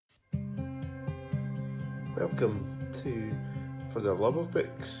Welcome to For the Love of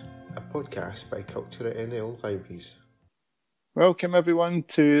Books, a podcast by Culture at NL Libraries. Welcome everyone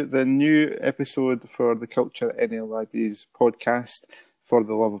to the new episode for the Culture at NL Libraries podcast For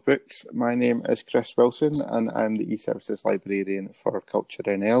the Love of Books. My name is Chris Wilson and I'm the eServices Librarian for Culture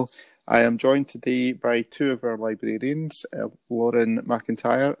NL. I am joined today by two of our librarians, Lauren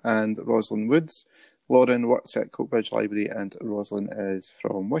McIntyre and Rosalind Woods. Lauren works at Coatbridge Library and Rosalind is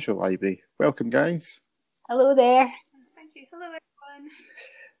from Wishaw Library. Welcome, guys. Hello there. Thank you. Hello,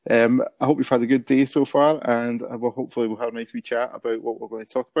 everyone. I hope you've had a good day so far, and hopefully we'll have a nice wee chat about what we're going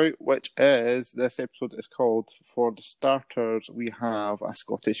to talk about, which is, this episode is called For the Starters, We Have a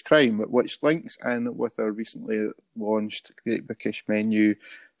Scottish Crime, which links in with our recently launched Great Bookish Menu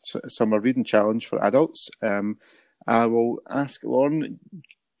Summer Reading Challenge for adults. I will ask Lauren,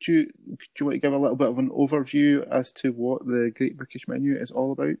 do you want to give a little bit of an overview as to what the Great Bookish Menu is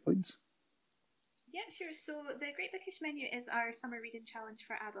all about, please? Yeah, sure. So the Great Bookish Menu is our summer reading challenge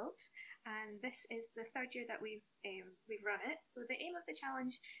for adults, and this is the third year that we've run it. So the aim of the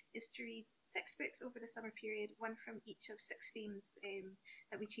challenge is to read 6 books over the summer period, one from each of 6 themes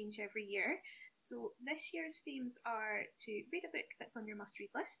that we change every year. So this year's themes are to read a book that's on your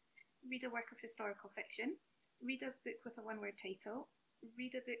must-read list, read a work of historical fiction, read a book with a one-word title,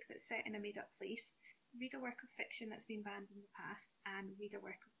 read a book that's set in a made-up place, read a work of fiction that's been banned in the past, and read a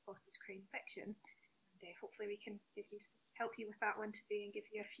work of Scottish crime fiction. Hopefully we can help you with that one today and give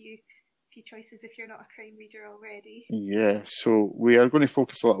you a few choices if you're not a crime reader already. Yeah, so we are going to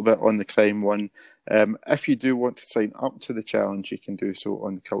focus a little bit on the crime one. If you do want to sign up to the challenge, you can do so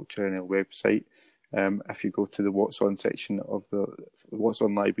on the Culture NL website. If you go to the What's On section of the What's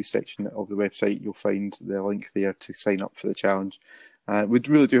On Library section of the website, you'll find the link there to sign up for the challenge. We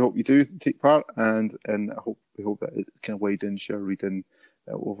really do hope you do take part, and we hope that it kind of widens your reading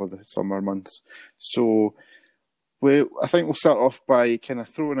over the summer months. So I think we'll start off by kind of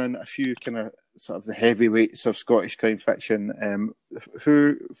throwing in a few kind of sort of the heavyweights of Scottish crime fiction.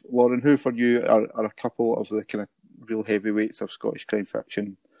 Lauren, who for you are a couple of the kind of real heavyweights of Scottish crime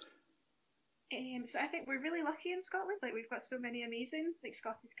fiction? So I think we're really lucky in Scotland. Like, we've got so many amazing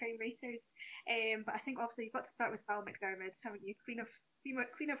Scottish crime writers. But I think obviously you've got to start with Val McDermid, haven't you?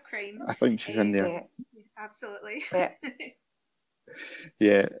 Queen of crime. I think she's in there. Yeah, absolutely. Yeah.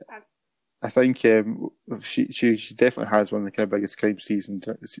 Yeah. I think she definitely has one of the kind of biggest crime series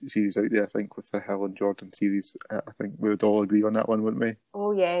out there. I think with the Helen Jordan series, I think we would all agree on that one, wouldn't we?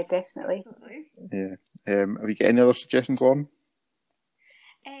 Oh yeah, definitely. Absolutely. Yeah. Have you got any other suggestions, Lauren?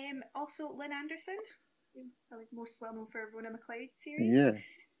 Also Lynn Anderson, probably most well known for Rona McLeod series. Yeah.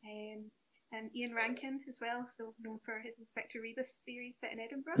 And Ian Rankin as well, so known for his Inspector Rebus series set in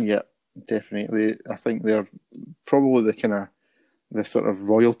Edinburgh. Yeah, definitely. I think they're probably the kind of the sort of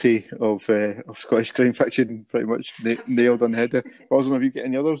royalty of Scottish crime fiction, pretty much nailed on the head there. Rosalind, have you got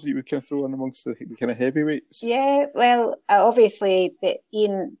any others that you would kind of throw in amongst the kind of heavyweights? Yeah, well, obviously the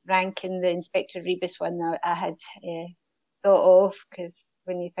Ian Rankin, the Inspector Rebus one, I had thought of, because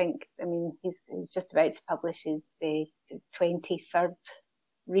when you think, I mean, he's just about to publish the 23rd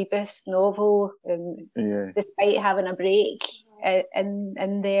Rebus novel, despite having a break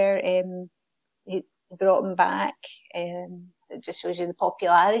in there, he brought him back. It just shows you the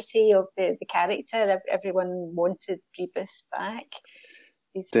popularity of the character. Everyone wanted Rebus back.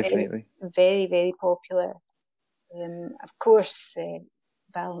 He's definitely very, very popular. Of course,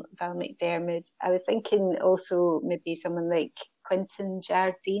 Val McDermid. I was thinking also maybe someone like Quentin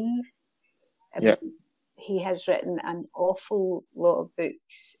Jardine. Yeah. He has written an awful lot of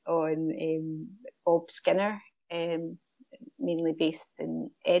books on Bob Skinner, mainly based in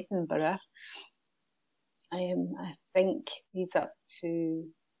Edinburgh. I think he's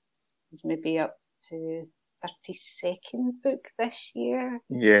maybe up to 32nd book this year.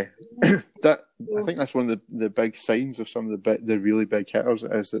 Yeah, I think that's one of the big signs of some of the really big hitters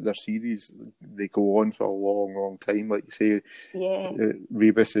is that their series, they go on for a long, long time. Like you say, yeah,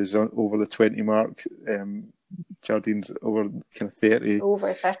 Rebus is over the 20 mark. Jardine's over kind of 30.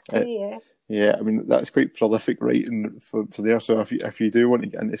 Over 30, yeah. Yeah, I mean that's quite prolific writing for there. So if you do want to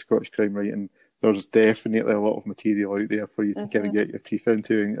get into Scottish crime writing, there's definitely a lot of material out there for you to kind of get your teeth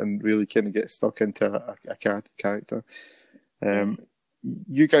into and really kind of get stuck into a character.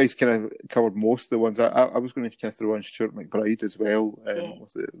 You guys kind of covered most of the ones. I was going to kind of throw in Stuart McBride as well,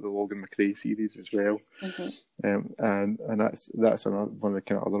 with the Logan McRae series as well. And that's another one of the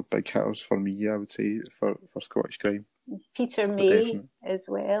kind of other big hitters for me, I would say, for Scottish crime. Peter May as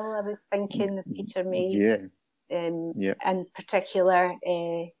well. I was thinking of Peter May. Yeah. In particular,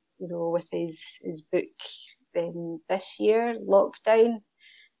 with his book this year, Lockdown.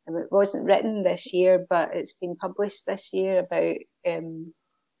 it wasn't written this year, but it's been published this year about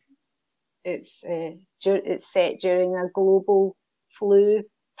it's set during a global flu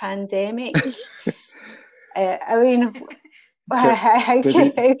pandemic. I mean, how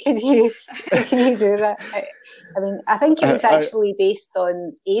can you do that? I mean, I think it was actually based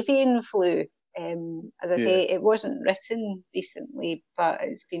on avian flu. As I say, it wasn't written recently, but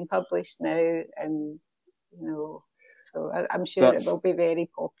it's been published now, and so I'm sure it will be very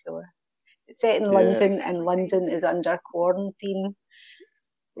popular. It's set in London, and London is under quarantine.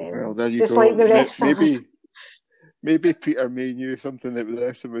 Well, there you just go. Like the rest of us. Maybe Peter May knew something that the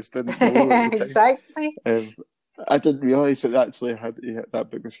rest of us didn't know. Exactly. I didn't realise that actually that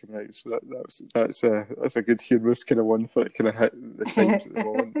book was coming out, so that's a good humorous kind of one for it kind of hit the times at the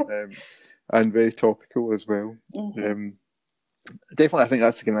moment, and very topical as well. Mm-hmm. Definitely, I think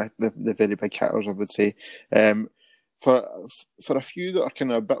that's kind of the very big hitters, I would say. For a few that are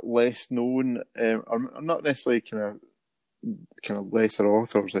kind of a bit less known, or not necessarily kind of lesser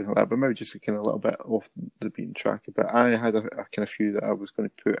authors or anything like that, but maybe just kind of a little bit off the beaten track a bit. I had a kind of few that I was going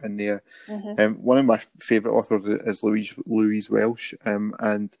to put in there. Mm-hmm. One of my favourite authors is Louise Welsh,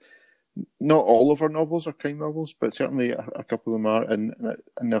 and not all of her novels are crime novels, but certainly a couple of them are, and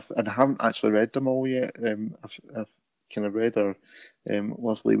I haven't actually read them all yet. I've kind of read her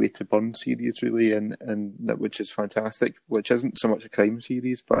Lovely Way to Burn series, really, and that, which is fantastic, which isn't so much a crime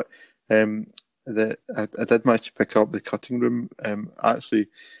series, but I did manage to pick up The Cutting Room. Actually,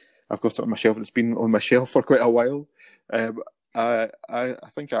 I've got it on my shelf. It's been on my shelf for quite a while. I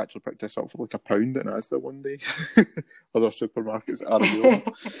think I actually picked this up for like £1 at Asda one day. Other supermarkets are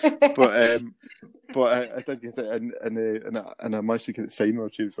available, but I did get it, and I managed to get it signed when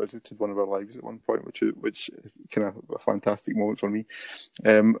she visited one of our lives at one point, which is kind of a fantastic moment for me.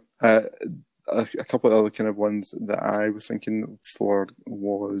 A couple of other kind of ones that I was thinking for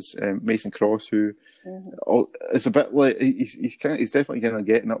was Mason Cross, who is a bit like he's definitely kind of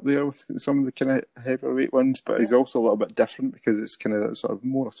getting up there with some of the kind of heavyweight ones, but he's also a little bit different because it's kind of sort of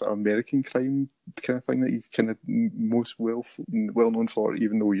more sort of American crime kind of thing that he's kind of most well known for,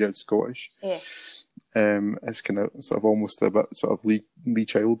 even though he is Scottish. Yeah. It's kind of sort of almost a bit sort of Lee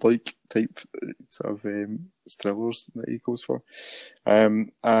Child-like type sort of thrillers that he goes for.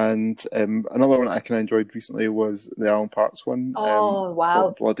 And another one I kind of enjoyed recently was the Alan Parks one. Oh,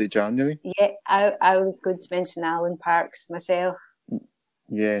 wow. Bloody January. Yeah, I was going to mention Alan Parks myself.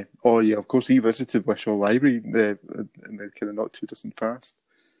 Yeah. Oh, yeah, of course he visited Wishaw Library in the kind of not too distant past.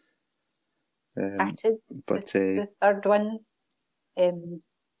 But the third one,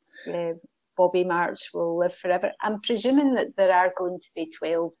 Bobby March Will Live Forever. I'm presuming that there are going to be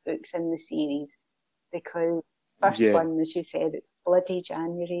 12 books in the series, because the first one, as you said, it's Bloody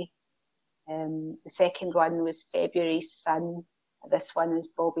January. The second one was February's Sun. This one is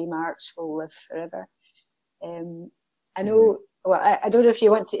Bobby March Will Live Forever. I know. Well, I don't know if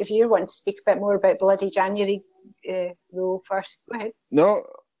you want to speak a bit more about Bloody January. Though first, go ahead. No,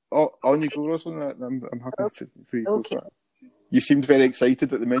 on you go, Rosalind. I'm happy for you to go for that. You seemed very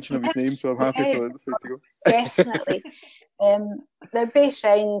excited at the mention of his name, so I'm happy for you to go. Definitely. They're based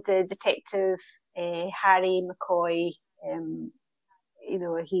around Detective Harry McCoy.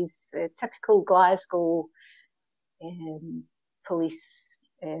 He's a typical Glasgow police.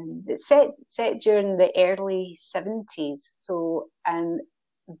 It's set during the early 70s. So, and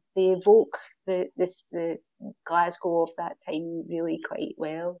they evoke the Glasgow of that time really quite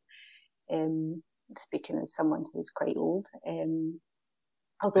well. Speaking as someone who's quite old,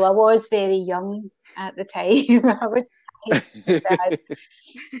 although I was very young at the time, I would say that,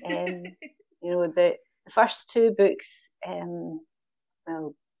 the first two books,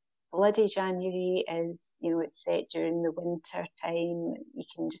 Bloody January is, it's set during the winter time. You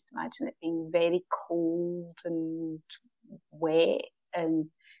can just imagine it being very cold and wet and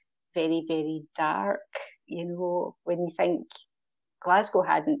very, very dark, when you think Glasgow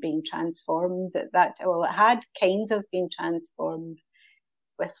hadn't been transformed at that time. Well, it had kind of been transformed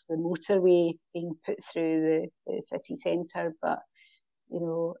with the motorway being put through the city centre, but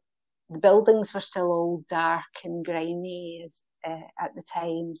the buildings were still all dark and grimy at the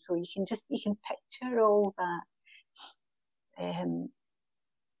time. So you can picture all that.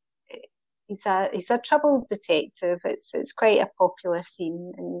 He's a troubled detective. It's quite a popular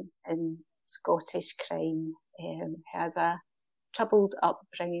theme in Scottish crime. He has a troubled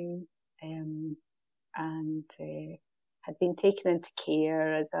upbringing, and had been taken into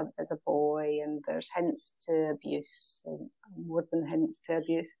care as a boy, and there's hints to abuse, more than hints to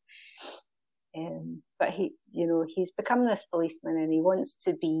abuse. But he's become this policeman, and he wants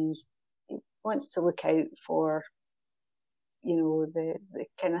to look out for the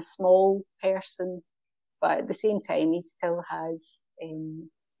kind of small person, but at the same time he still has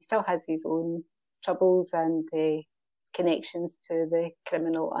his own troubles and connections to the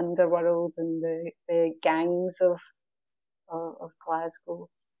criminal underworld and the gangs of Glasgow.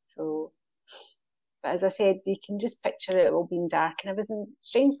 So, but as I said, you can just picture it all being dark and everything.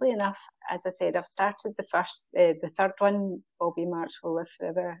 Strangely enough, as I said, I've started the third one, Bobby March Will Live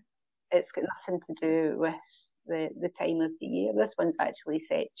Forever. It's got nothing to do with the time of the year. This one's actually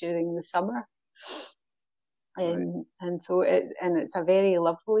set during the summer. And so it's a very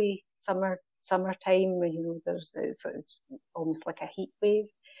lovely summertime. It's almost like a heat wave.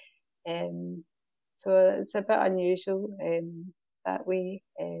 So it's a bit unusual that way.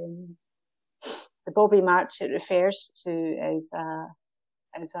 The Bobby March it refers to as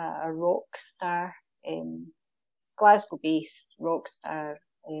a rock star, Glasgow-based rock star,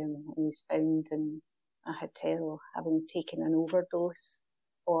 who's found in a hotel having taken an overdose,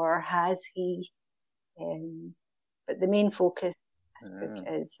 or has he? But the main focus of this book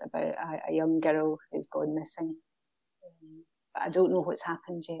is about a young girl who's gone missing. But I don't know what's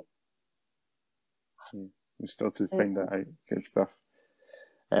happened yet. We still to find that out. Good stuff.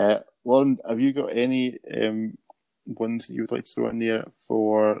 Lauren, have you got any ones that you would like to throw in there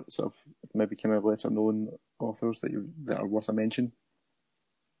for sort of maybe kind of lesser known authors that are worth a mention?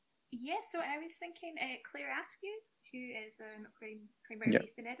 Yeah, so I was thinking Claire Askew, who is a crime writer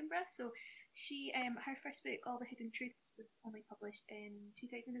based in Edinburgh. So she, her first book, All the Hidden Truths, was only published in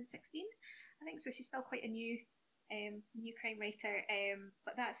 2016, I think. So she's still quite a new crime writer.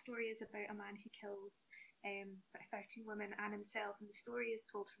 But that story is about a man who kills sort of 13 women and himself, and the story is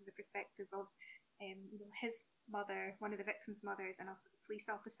told from the perspective of his mother, one of the victims' mothers, and also the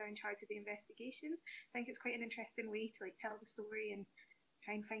police officer in charge of the investigation. I think it's quite an interesting way to tell the story and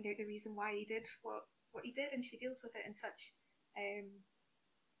try and find out the reason why he did what he did, and she deals with it in such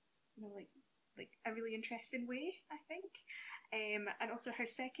like a really interesting way, I think. And also her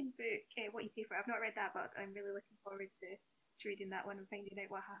second book, What You Pay For, I've not read that, but I'm really looking forward to reading that one and finding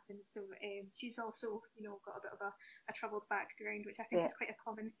out what happens. So she's also got a bit of a troubled background, which I think is quite a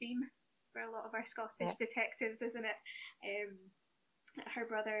common theme for a lot of our Scottish detectives, isn't it? Her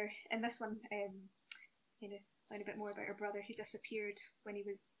brother in this one, learn a bit more about her brother who disappeared when he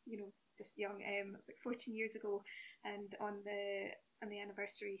was just young, about 14 years ago, and on the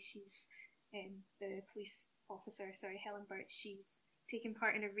anniversary, she's the police officer, Helen Birch, she's taking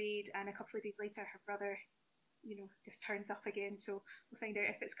part in a raid, and a couple of days later her brother just turns up again. So we'll find out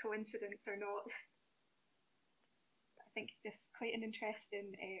if it's coincidence or not. I think it's just quite an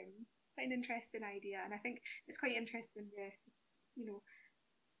interesting idea, and I think it's quite interesting.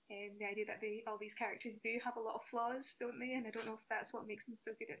 The idea that all these characters do have a lot of flaws, don't they? And I don't know if that's what makes them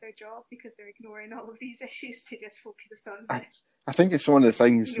so good at their job, because they're ignoring all of these issues to just focus on. I think it's one of the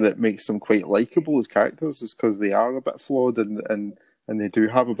things that makes them quite likeable as characters, is because they are a bit flawed and they do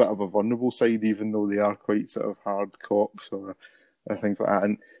have a bit of a vulnerable side, even though they are quite sort of hard cops or things like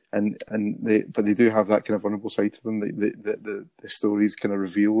that. But they do have that kind of vulnerable side to them. The stories kind of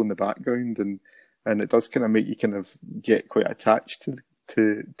reveal in the background, and it does kind of make you kind of get quite attached to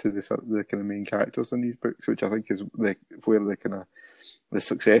the kind of main characters in these books, which I think is where the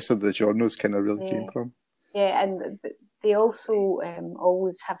success of the genres kind of really came from. Yeah, and they also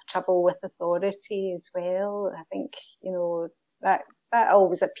always have trouble with authority as well. I think that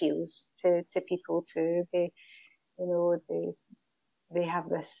always appeals to people too. They have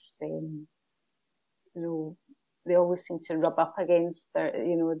this they always seem to rub up against their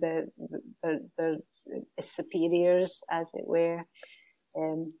superiors, as it were,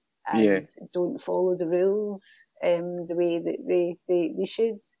 and don't follow the rules the way that they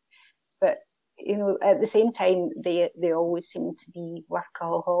should. But at the same time, they always seem to be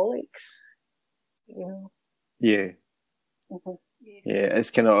workaholics. Yeah. Mm-hmm. Yeah,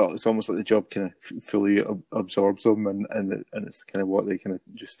 it's almost like the job kind of fully absorbs them, and it's kind of what they kind of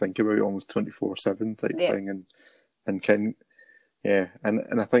just think about, almost 24/7 type thing, and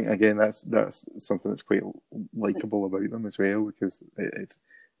I think again that's something that's quite likable about them as well, because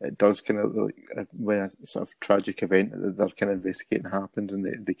it does kind of when a sort of tragic event that they're kind of investigating happened, and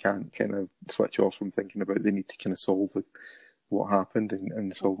they can't kind of switch off from thinking about, they need to kind of solve what happened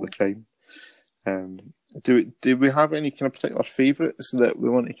and solve the crime. Do we have any kind of particular favourites that we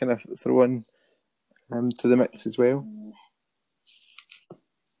want to kind of throw in to the mix as well?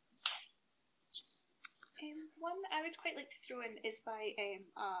 One I would quite like to throw in is by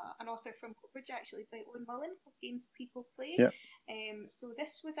an author from Coatbridge, actually, by Owen Mullen, called Games People Play. Yeah. So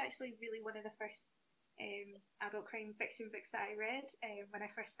this was actually really one of the first adult crime fiction books that I read when I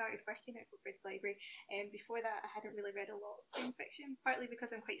first started working at Coatbridge Library. Before that, I hadn't really read a lot of crime fiction, partly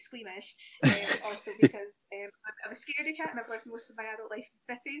because I'm quite squeamish, also because I'm a scaredy cat and I've lived most of my adult life in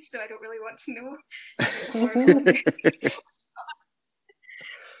cities, so I don't really want to know.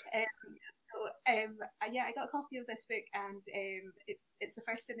 Yeah, I got a copy of this book, and it's the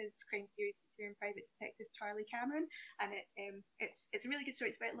first in his crime series featuring private detective Charlie Cameron, and it's a really good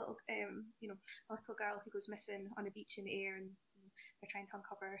story. It's about a little a little girl who goes missing on a beach in Ayr, and they're trying to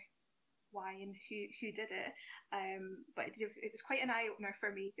uncover why and who did it. But it was quite an eye opener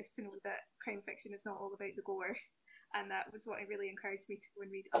for me just to know that crime fiction is not all about the gore, and that was what really encouraged me to go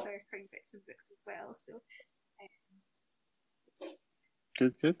and read other crime fiction books as well. So.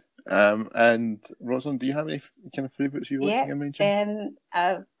 Good. And Rosalind, do you have any kind of favourites you want to mention?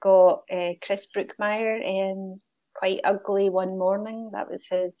 I've got Chris Brookmyre, Quite Ugly One Morning. That was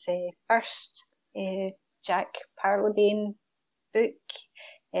his first Jack Parlebane book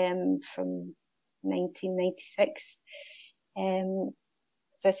from 1996.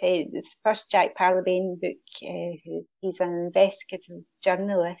 As I say, this first Jack Parlebane book, he's an investigative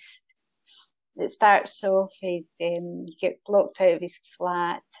journalist. It starts off, he gets locked out of his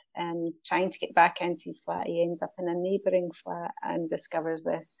flat and trying to get back into his flat. He ends up in a neighbouring flat and discovers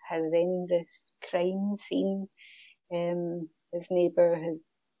this horrendous crime scene. His neighbour has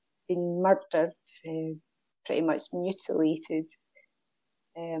been murdered, pretty much mutilated.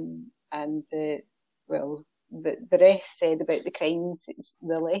 The rest said about the crimes,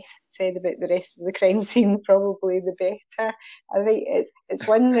 the less said about the rest of the crime scene, probably the better. I think it's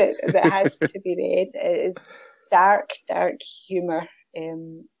one that has to be read. It is dark humour.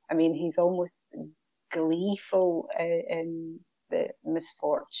 I mean, he's almost gleeful in the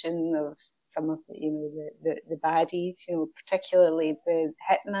misfortune of some of the baddies, particularly the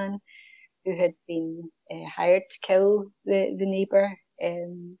hitman who had been hired to kill the neighbour.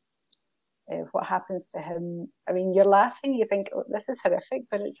 What happens to him? I mean, you're laughing, you think, oh, this is horrific,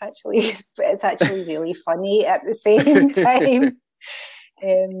 but it's actually really funny at the same time.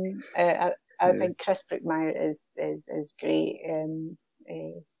 I think Chris Brookmyre is great.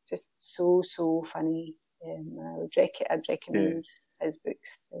 Just so funny. I'd recommend his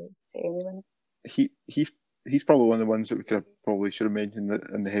books to anyone. He's probably one of the ones that we probably should have mentioned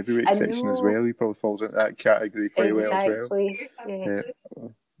in the heavyweight section as well. He probably falls into that category quite well as well.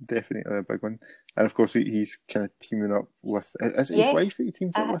 Definitely a big one. And of course, he's kind of teaming up with... Is it his wife that he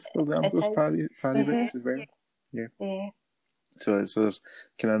teams up with for the Ambrose Parry books as well? Yeah. So there's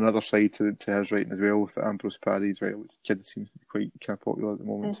kind of another side to his writing as well, with the Ambrose Parry as well, which kid seems to be quite kind of popular at the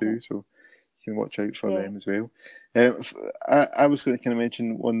moment too. So you can watch out for them as well. I was going to kind of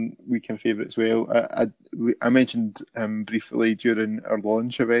mention one weekend favourite as well. I mentioned briefly during our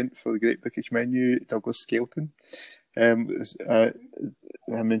launch event for the Great Bookish Menu, Douglas Skelton. I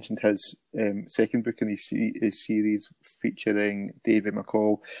mentioned his second book in his series featuring David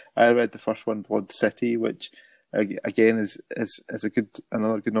McCall. I read the first one, Blood City, which again is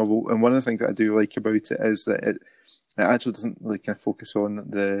another good novel. And one of the things that I do like about it is that it actually doesn't really kind of focus on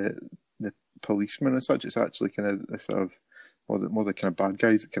the policemen as such. It's actually kind of the sort of more the kind of bad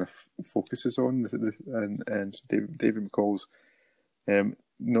guys it kind of focuses on. And so David McCall's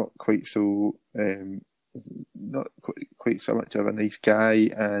not quite so. Not quite so much of a nice guy,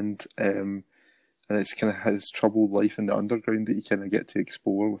 and it's kind of his troubled life in the underground that you kind of get to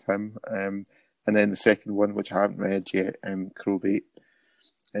explore with him. And then the second one, which I haven't read yet, Crowbait.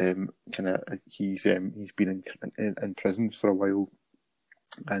 He's been in prison for a while,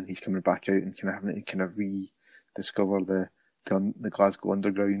 and he's coming back out and kind of having to kind of rediscover the Glasgow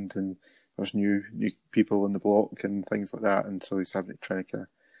underground, and there's new people in the block and things like that, and so he's having to try to kind of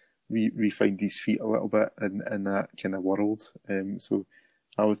re-find his feet a little bit in that kind of world. So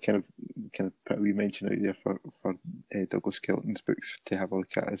I would kind of put a wee mention out there for Douglas Skelton's books to have a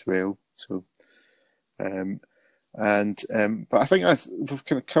look at as well. So, but I think we've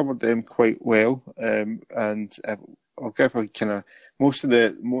kind of covered them quite well. And I'll give a kind of most of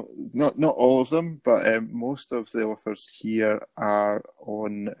not all of them, but most of the authors here are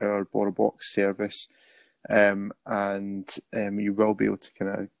on our BorrowBox service, and you will be able to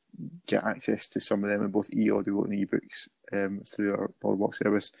kind of get access to some of them in both e-audio and ebooks through our BorrowBox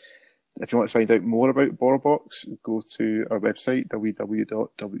service. If you want to find out more about BorrowBox, go to our website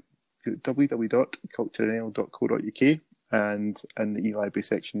www.culturenl.co.uk, and in the e-library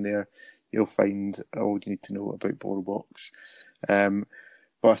section there you'll find all you need to know about BorrowBox.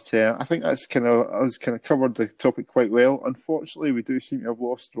 But I think I was kind of covered the topic quite well. Unfortunately, we do seem to have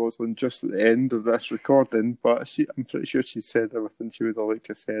lost Rosalind just at the end of this recording, but I'm pretty sure she said everything she would have liked to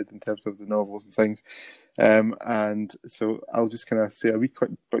have said in terms of the novels and things. And so I'll just kind of say a wee quick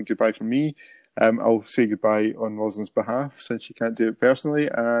goodbye from me. I'll say goodbye on Rosalind's behalf since she can't do it personally.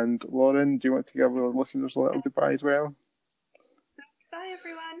 And Lauren, do you want to give our listeners a little goodbye as well? Bye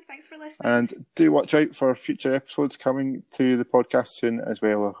everyone, thanks for listening. And do watch out for future episodes coming to the podcast soon as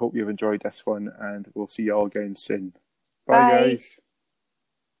well. I hope you've enjoyed this one, and we'll see you all again soon. Bye. Guys.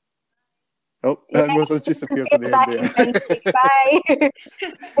 Oh, Rosalind just appeared at the end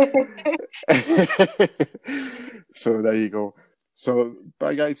there. So there you go. So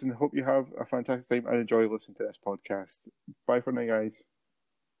bye guys, and hope you have a fantastic time and enjoy listening to this podcast. Bye for now, guys.